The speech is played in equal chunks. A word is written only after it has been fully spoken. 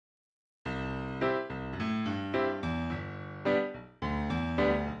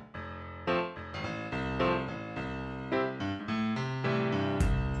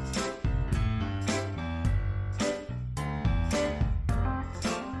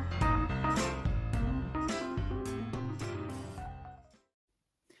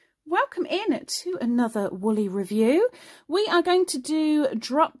welcome in to another woolly review. We are going to do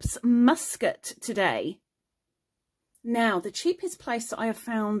Drops Muskat today. Now, the cheapest place that I have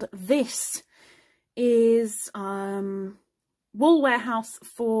found this is Wool Warehouse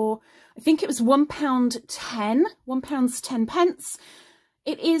for, I think it was £1.10, £1.10.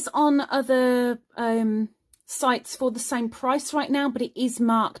 It is on other sites for the same price right now, but it is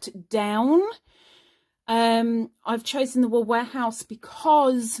marked down. I've chosen the Wool Warehouse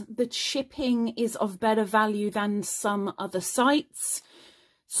because the shipping is of better value than some other sites.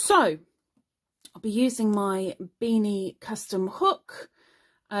 So I'll be using my beanie custom hook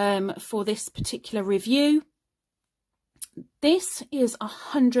for this particular review. This is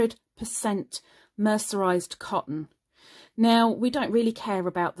 100% mercerized cotton. Now, we don't really care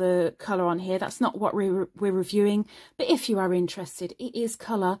about the colour on here. That's not what we're reviewing. But if you are interested, it is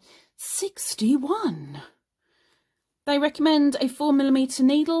colour 61. They recommend a 4mm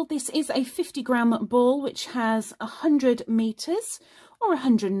needle. This is a 50-gram ball, which has 100 metres or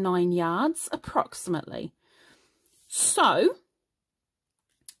 109 yards approximately. So,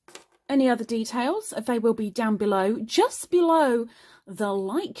 any other details, they will be down below, just below the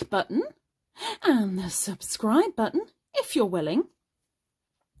like button and the subscribe button, if you're willing.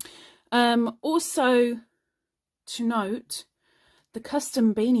 Also, to note, the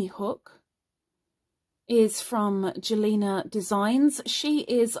custom beanie hook is from Jelena Designs. She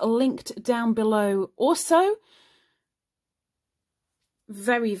is linked down below also.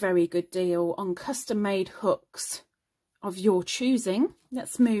 Very, very good deal on custom made hooks of your choosing.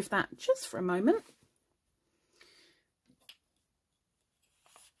 Let's move that just for a moment.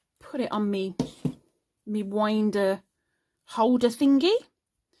 Put it on me winder holder thingy.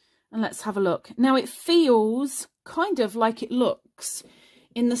 And let's have a look. Now, it feels kind of like it looks,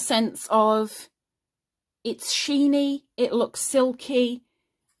 in the sense of it's sheeny, it looks silky,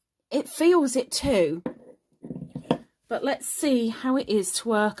 it feels it too. But let's see how it is to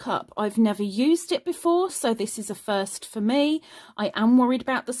work up. I've never used it before, so this is a first for me. I am worried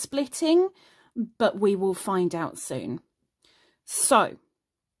about the splitting, but we will find out soon. So,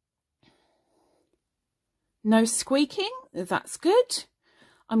 no squeaking, that's good.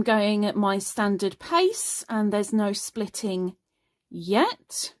 I'm going at my standard pace and there's no splitting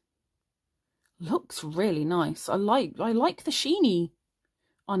yet. Looks really nice. I like the sheeny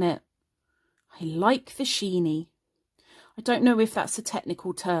on it. I like the sheeny. I don't know if that's a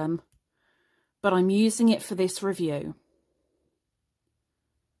technical term, but I'm using it for this review.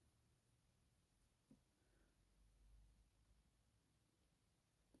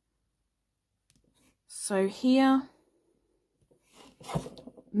 So here,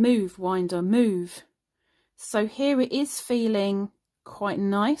 move winder, move. So here it is feeling quite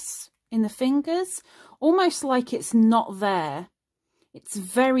nice in the fingers, almost like it's not there. It's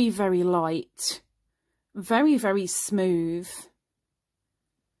very, very light, very, very smooth.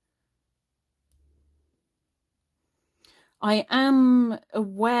 I am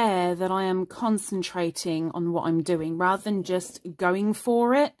aware that I am concentrating on what I'm doing rather than just going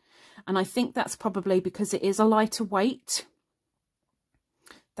for it. And I think that's probably because it is a lighter weight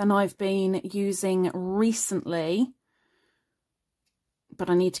than I've been using recently. But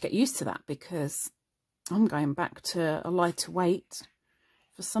I need to get used to that because I'm going back to a lighter weight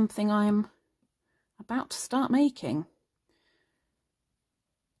for something I'm about to start making.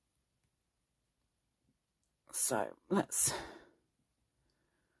 So let's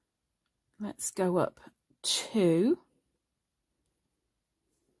go up to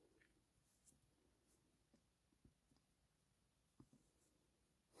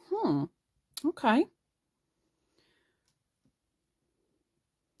okay.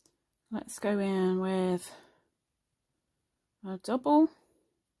 Let's go in with a double.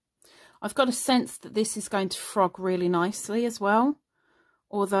 I've got a sense that this is going to frog really nicely as well.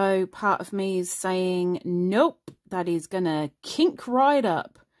 Although part of me is saying, nope, that is going to kink right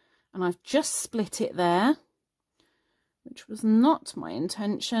up. And I've just split it there, which was not my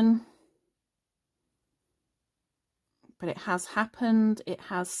intention. But it has happened. It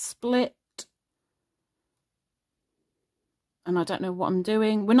has split. And I don't know what I'm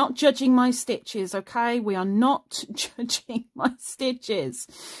doing. We're not judging my stitches, okay? We are not judging my stitches.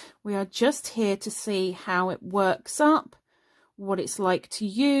 We are just here to see how it works up, what it's like to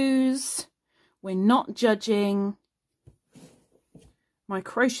use. We're not judging my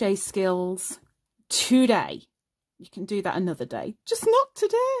crochet skills today. You can do that another day, just not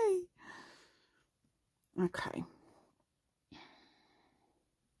today. Okay.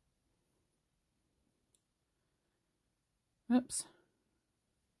 Oops.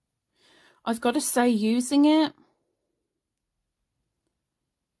 I've got to say, using it,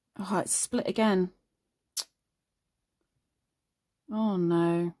 Oh, it's split again. Oh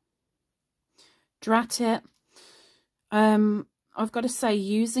no. Drat it. I've got to say,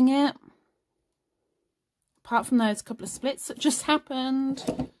 using it, apart from those couple of splits that just happened,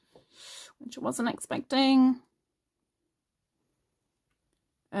 which I wasn't expecting,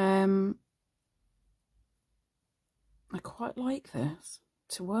 I quite like this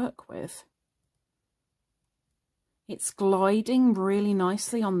to work with. It's gliding really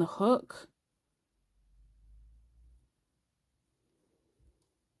nicely on the hook.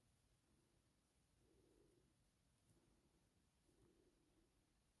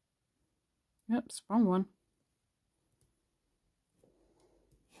 Oops, wrong one.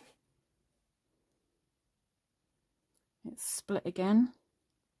 It's split again,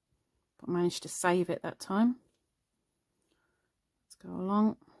 but managed to save it that time. Let's go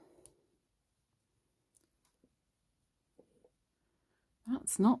along.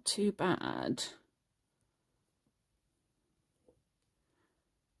 That's not too bad.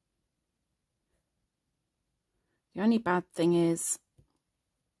 The only bad thing is,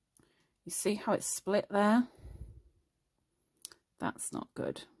 you see how it's split there? That's not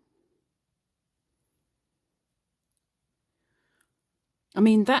good. I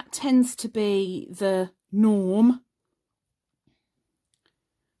mean, that tends to be the norm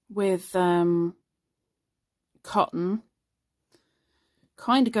with cotton.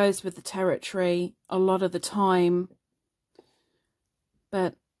 Kind of goes with the territory a lot of the time,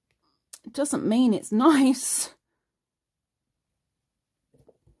 but it doesn't mean it's nice.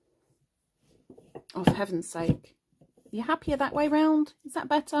 Oh, for heaven's sake. Are you happier that way round? Is that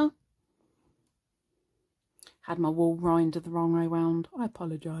better? Had my wool rinder the wrong way round. I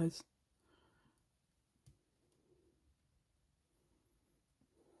apologise.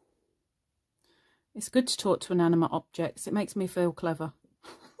 It's good to talk to inanimate objects. It makes me feel clever.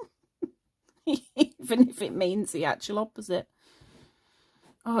 Even if it means the actual opposite.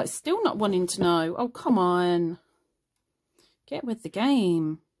 Oh, it's still not wanting to know. Oh, come on. Get with the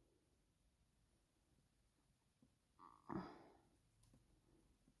game.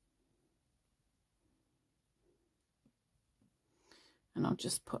 And I'll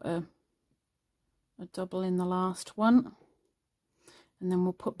just put a double in the last one. And then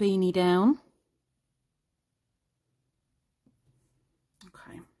we'll put Beanie down.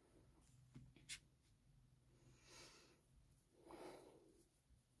 Okay.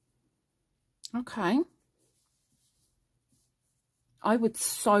 Okay. I would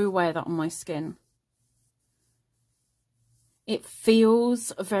so wear that on my skin. It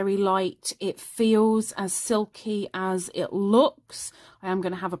feels very light. It feels as silky as it looks. I am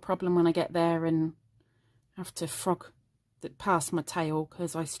going to have a problem when I get there and have to frog that past my tail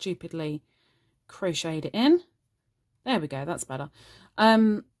because I stupidly crocheted it in. There we go. That's better.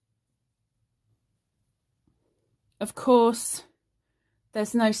 Of course,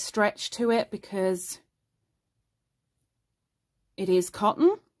 there's no stretch to it because it is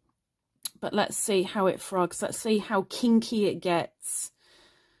cotton. But let's see how it frogs. Let's see how kinky it gets.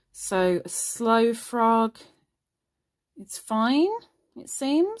 So a slow frog, it's fine, it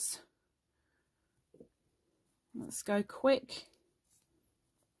seems. Let's go quick.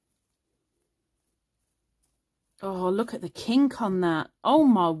 Oh, look at the kink on that. Oh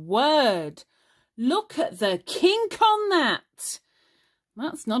my word. Look at the kink on that.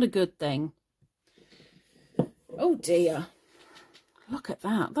 That's not a good thing. Oh dear. Look at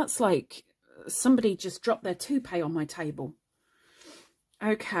that. That's like somebody just dropped their toupee on my table.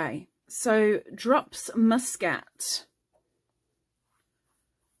 Okay, so drops Muskat.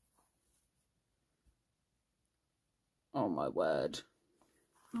 Oh my word.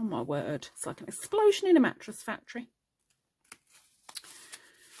 Oh my word. It's like an explosion in a mattress factory.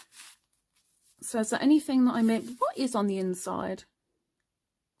 So is there anything that I missed? What is on the inside?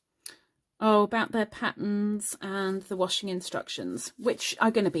 Oh, about their patterns and the washing instructions, which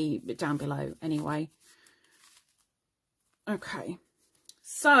are going to be down below anyway. Okay,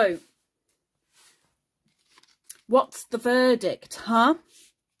 so what's the verdict, huh?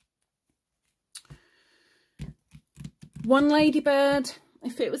 One Ladybird,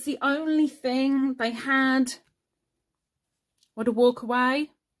 if it was the only thing they had, would I walk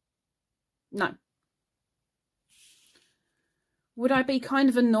away? No. Would I be kind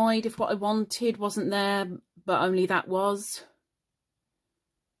of annoyed if what I wanted wasn't there, but only that was?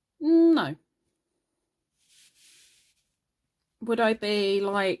 No. Would I be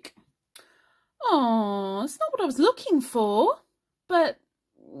like, oh, it's not what I was looking for, but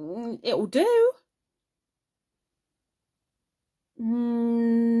it'll do?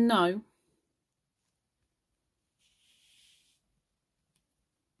 No.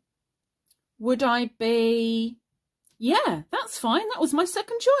 would I be... Yeah, that's fine. That was my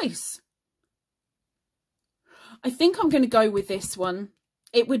second choice. I think I'm going to go with this one.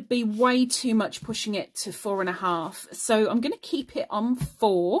 It would be way too much pushing it to 4.5. So I'm going to keep it on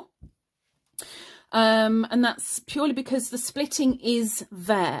 4. And that's purely because the splitting is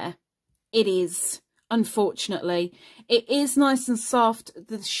there. It is, unfortunately. It is nice and soft.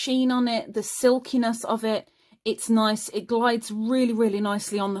 The sheen on it, the silkiness of it, it's nice. It glides really, really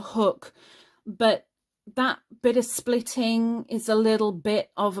nicely on the hook. But that bit of splitting is a little bit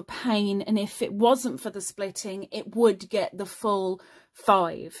of a pain. And if it wasn't for the splitting, it would get the full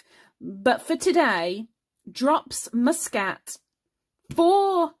 5. But for today, Drops Muskat,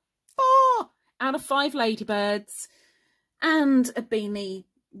 4 out of 5 Ladybirds, and a beanie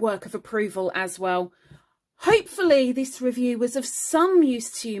work of approval as well. Hopefully this review was of some use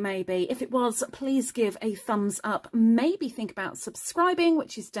to you maybe. If it was, please give a thumbs up. Maybe think about subscribing,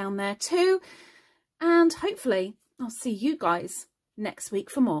 which is down there too. And hopefully I'll see you guys next week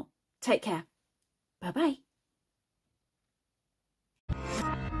for more. Take care. Bye-bye.